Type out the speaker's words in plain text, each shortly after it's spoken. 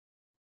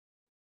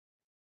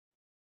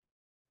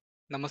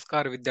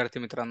नमस्कार विद्यार्थी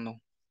मित्रांनो.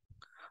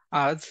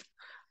 आज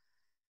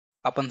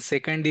आपण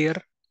सेकंड इयर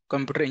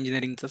कम्प्युटर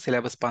इंजिनिअरिंगचा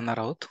सिलेबस पाहणार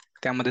आहोत.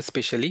 त्यामध्ये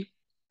स्पेशली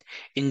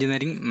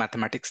इंजिनिअरिंग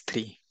मॅथमॅटिक्स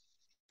 3.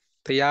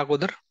 तर या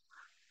अगोदर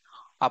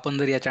आपण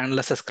जर या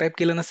चॅनलला सबस्क्राईब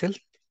केलं नसेल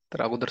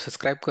तर अगोदर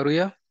सबस्क्राईब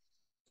करूया,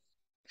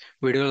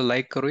 व्हिडिओला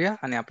लाईक करूया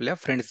आणि आपल्या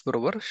फ्रेंड्स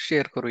बरोबर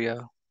शेअर करूया.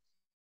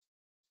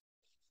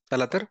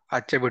 चला तर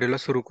आजच्या व्हिडिओला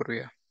सुरू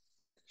करूया.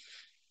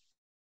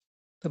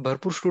 तर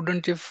भरपूर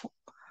स्टुडंटचे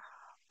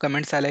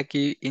कमेंट्स आल्या की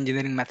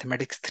इंजिनिअरिंग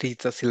मॅथमॅटिक्स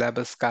 3चा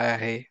सिलेबस काय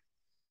आहे.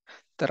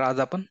 तर आज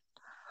आपण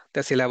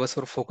त्या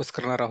सिलेबसवर फोकस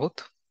करणार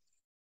आहोत.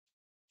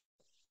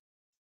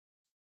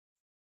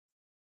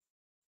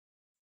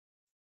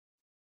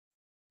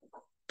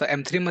 तर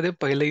M3 मध्ये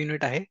पहिलं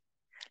युनिट आहे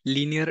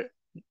लिनियर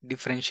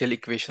डिफरेन्शियल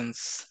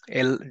इक्वेशन्स,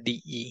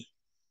 LDE.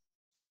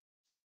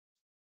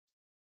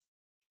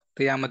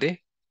 तर यामध्ये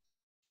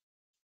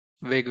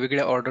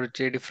वेगवेगळ्या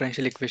ऑर्डरचे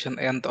differential equation,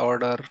 nth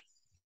order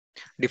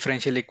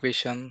differential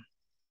equation,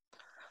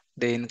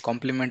 then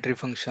complementary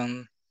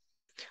function,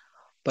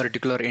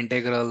 particular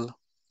integral,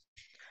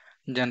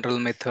 general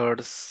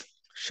methods,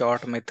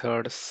 short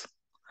methods,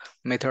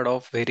 method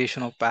of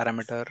variation of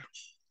parameter,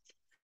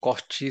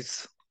 कॉस्चीज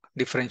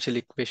differential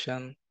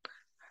equation,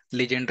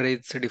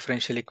 लिजेंड्रेज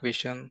differential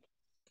equation,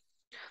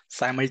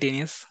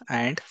 simultaneous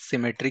and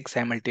symmetric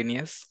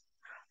simultaneous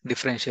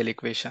differential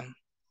equation.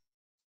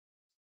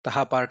 तर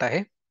हा part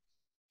आहे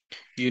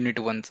unit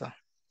 1चा.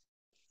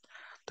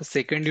 तर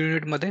second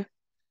unit मध्ये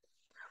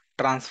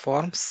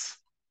ट्रान्सफॉर्म्स,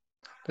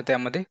 तर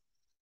त्यामध्ये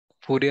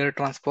Fourier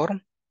transform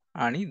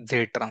आणि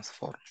Z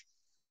transform.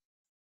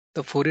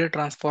 तर Fourier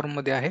transform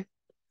मध्ये आहे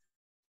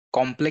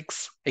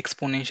complex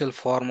exponential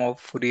form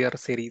of Fourier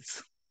series,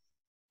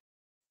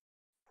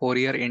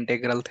 Fourier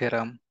integral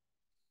theorem,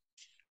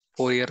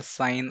 Fourier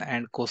sign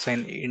and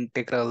cosine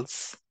integrals,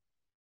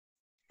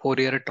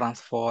 Fourier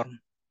transform,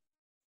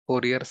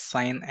 Fourier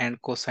sign and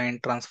cosine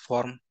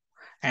transform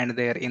and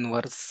there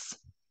inverse,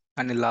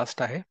 आणि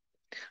last आहे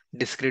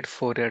discrete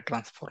Fourier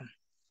transform.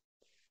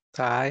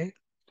 तर हा आहे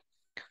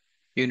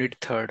unit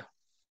third,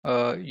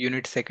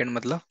 unit second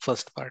मधला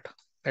first part,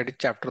 that is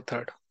chapter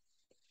third.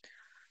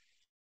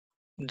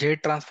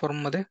 Z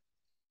transform मध्ये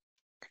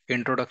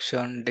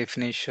introduction,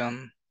 definition,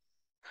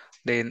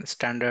 then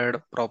standard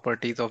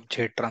properties of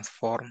Z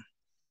transform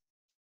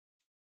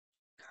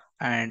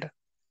and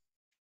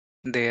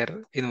there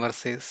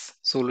इन्व्हर्सेस,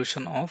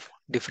 solution of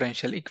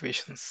differential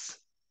equations.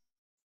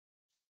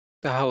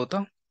 तर हा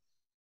होता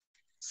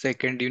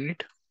सेकंड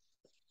युनिट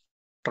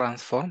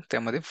ट्रान्सफॉर्म,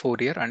 त्यामध्ये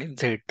Fourier आणि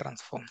झेड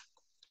ट्रान्सफॉर्म.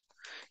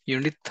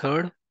 युनिट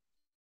थर्ड,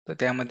 तर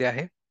त्यामध्ये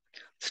आहे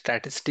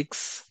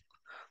स्टॅटिस्टिक्स,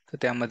 तर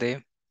त्यामध्ये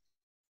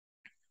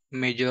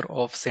measure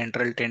of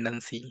central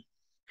tendency,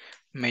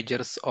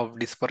 measures of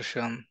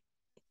dispersion,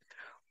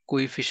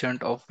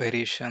 coefficient of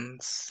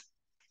variations,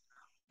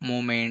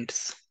 moments,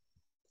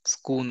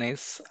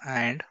 skewness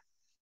and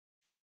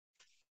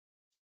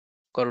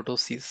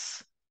kurtosis.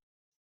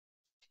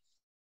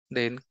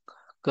 Then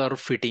curve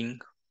fitting,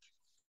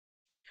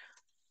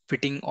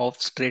 fitting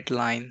of straight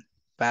line,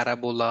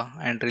 parabola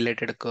and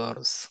related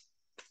curves,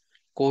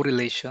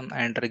 correlation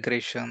and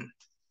regression,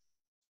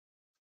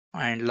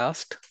 and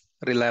last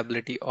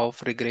reliability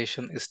of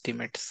regression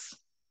estimates.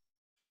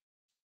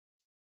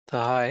 तर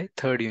हा आहे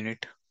third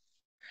unit.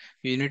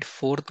 Unit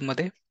fourth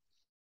मध्ये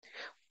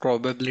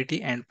probability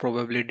and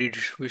probability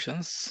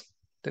distributions,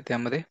 तर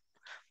त्यामध्ये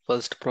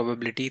first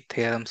probability,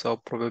 theorems of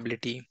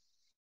probability,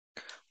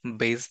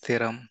 Bayes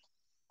theorem,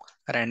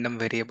 random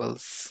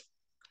variables,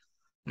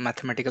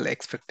 mathematical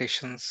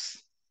expectations,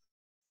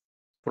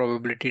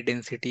 probability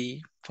density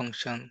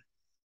function,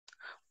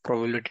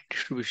 probability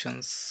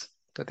distributions,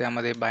 तर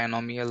त्यामध्ये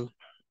binomial,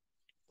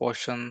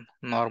 Gaussian,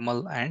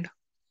 normal and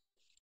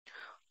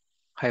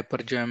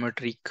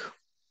hypergeometric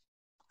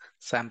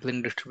sampling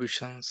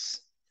distributions.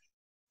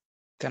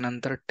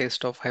 त्यानंतर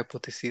taste of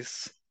hypothesis,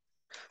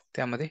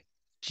 त्यामध्ये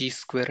ची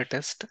square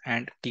taste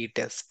and T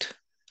taste.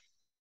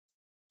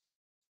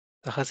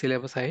 तर हा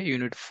syllabus आहे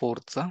unit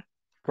 4चा,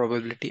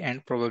 probability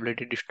and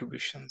probability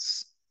डिस्ट्रीब्युशन्स.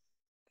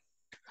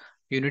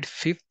 Unit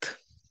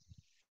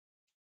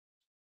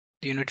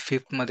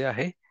fifth मध्ये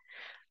आहे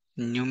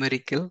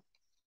न्यूमेरिकल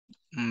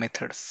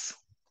मेथड्स,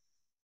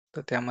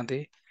 तर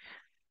त्यामध्ये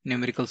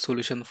numerical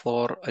solution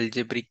for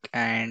algebraic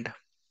and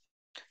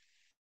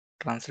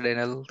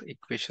ट्रान्सडेनल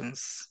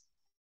equations,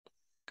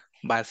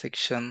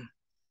 bisection,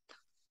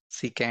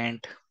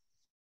 सिकॅन्ट,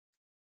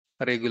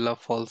 regular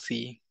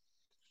falsies,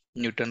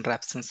 Newton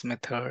रॅप्सन्स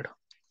method,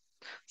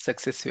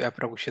 successive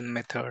ॲप्रॉक्सिमेशन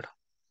method,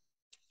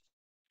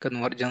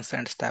 convergence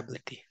and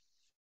stability.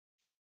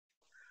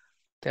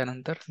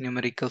 त्यानंतर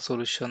numerical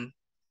solution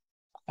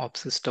of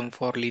system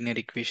for linear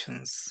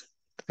equations,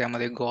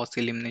 त्यामध्ये Gauss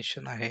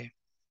elimination आहे,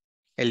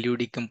 LU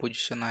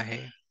decomposition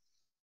आहे,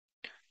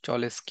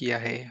 चॉलेस्की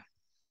आहे,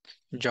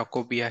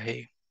 जॅकोबी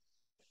आहे,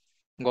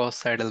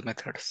 गॉस सायडल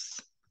मेथड्स.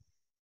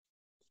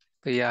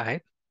 तर या आहेत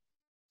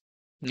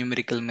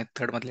न्यूमेरिकल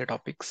मेथड मधले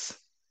टॉपिक्स.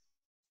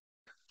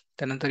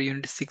 त्यानंतर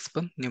युनिट 6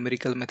 पण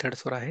न्यूमेरिकल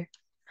मेथड्सवर आहे,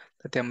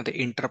 तर त्यामध्ये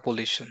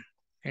इंटरपोलेशन,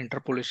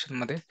 इंटरपोलेशन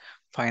मध्ये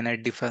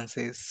finite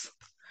differences,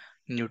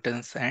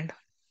 Newton's and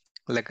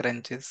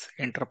लॅग्रेंजेस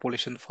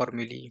interpolation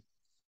फॉर्म्युली,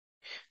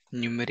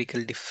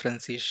 numerical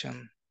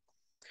differentiation,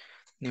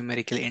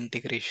 numerical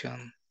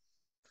integration,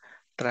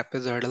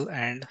 trapezoidal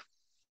and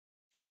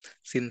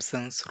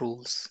Simpson's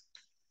rules,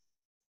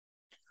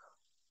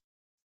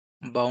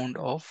 bound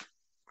of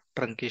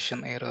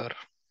truncation error.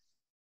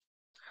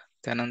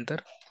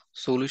 त्यानंतर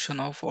solution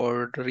of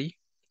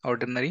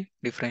ordinary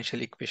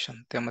differential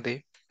equation, त्यामध्ये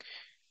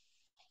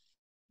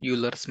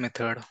Euler's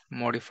method,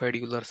 modified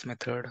Euler's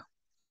method,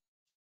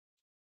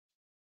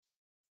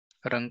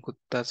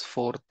 रंगकुत्ता's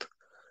fourth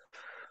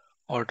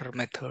order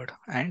method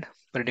and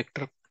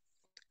predictor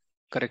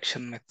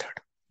correction method.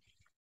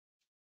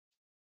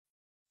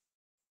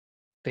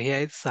 तर हे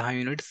आहेत 6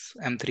 units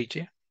M3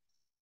 चे.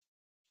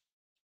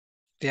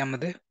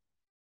 त्यामध्ये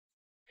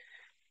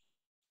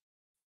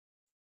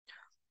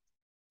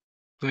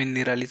तुम्ही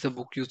निरालीचं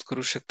book use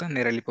करू शकता,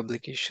 निराली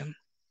पब्लिकेशन.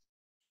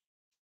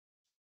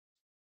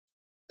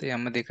 तर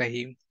यामध्ये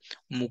काही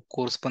मूक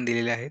कोर्स पण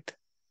दिलेले आहेत.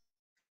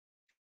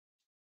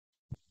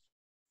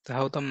 तर हा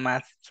होता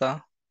मॅथ्सचा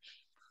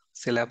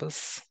syllabus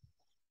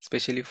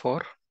specially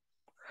for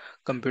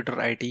computer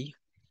IT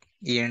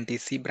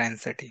ENTC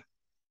ब्रँचसाठी.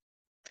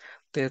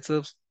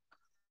 त्याचं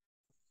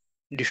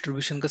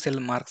डिस्ट्रीब्युशन कसं आहे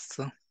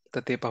मार्क्सचं, तर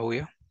ते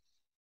पाहूया.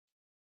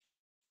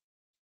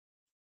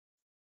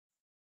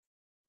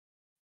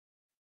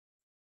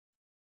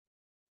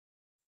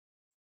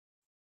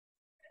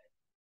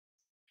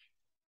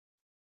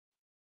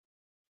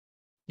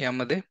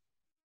 यामध्ये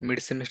mid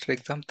semester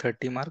exam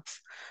 30 marks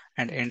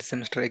and end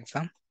semester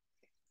exam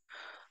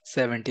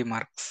 70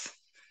 marks.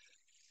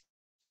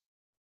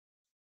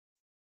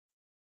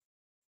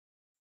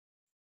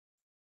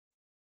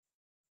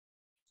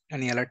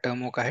 आणि याला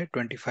टर्म वर्क आहे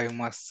 25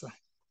 मार्क्सचं.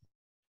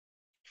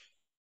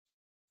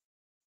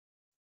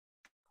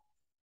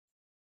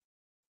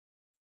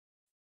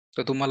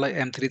 तर तुम्हाला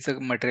M3चं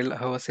मटेरियल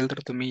हवं असेल तर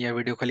तुम्ही या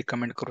व्हिडिओ खाली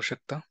कमेंट करू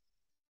शकता.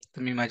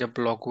 तर मी माझ्या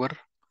ब्लॉगवर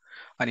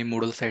आणि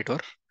Moodle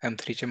साईटवर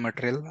M3 चे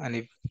मटेरियल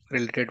आणि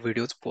रिलेटेड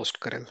व्हिडिओज पोस्ट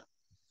करेल.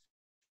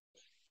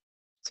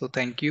 So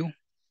thank you.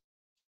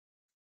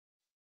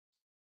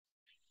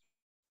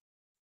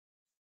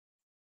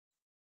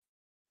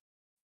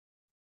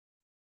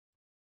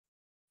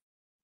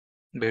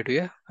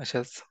 भेटूया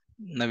अशाच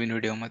नवीन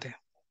व्हिडिओमध्ये.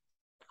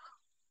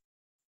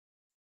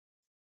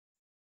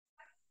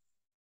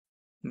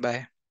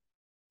 बाय.